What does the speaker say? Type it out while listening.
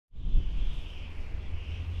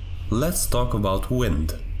let's talk about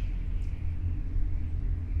wind.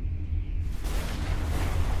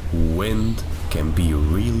 Wind can be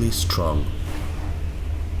really strong.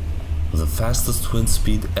 The fastest wind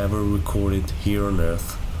speed ever recorded here on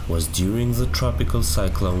Earth was during the tropical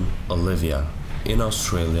cyclone Olivia in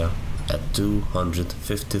Australia at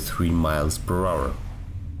 253 miles per hour.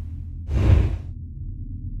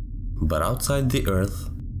 But outside the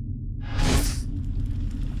Earth,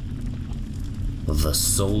 the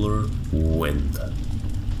solar wind,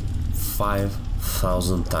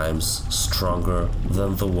 5,000 times stronger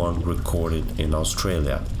than the one recorded in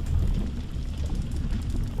Australia.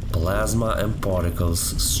 Plasma and particles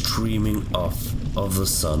streaming off of the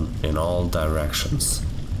sun in all directions.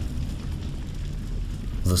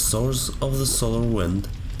 The source of the solar wind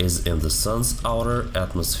is in the sun's outer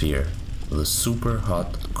atmosphere, the super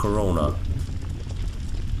hot corona.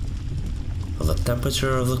 The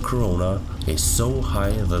temperature of the corona is so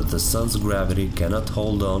high that the sun's gravity cannot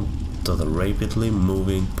hold on to the rapidly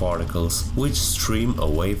moving particles which stream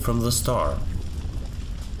away from the star.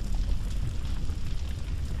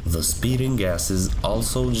 The speeding gases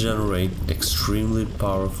also generate extremely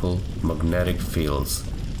powerful magnetic fields.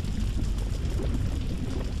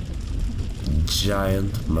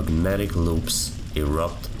 Giant magnetic loops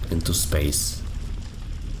erupt into space.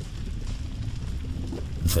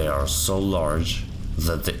 They are so large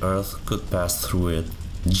that the Earth could pass through it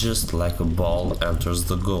just like a ball enters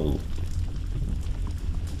the goal.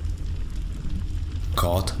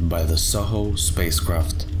 Caught by the SOHO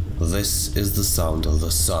spacecraft, this is the sound of the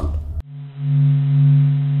sun.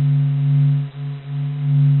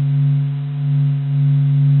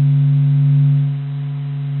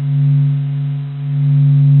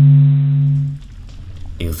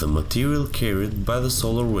 If the material carried by the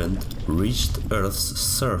solar wind reached Earth's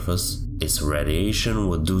surface, its radiation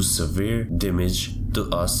would do severe damage to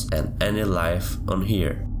us and any life on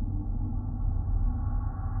here.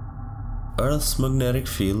 Earth's magnetic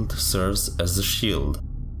field serves as a shield,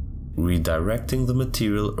 redirecting the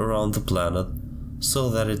material around the planet so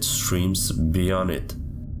that it streams beyond it.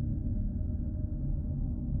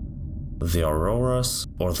 The auroras,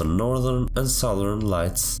 or the northern and southern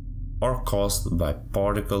lights, are caused by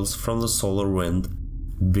particles from the solar wind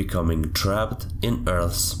becoming trapped in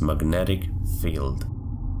Earth's magnetic field.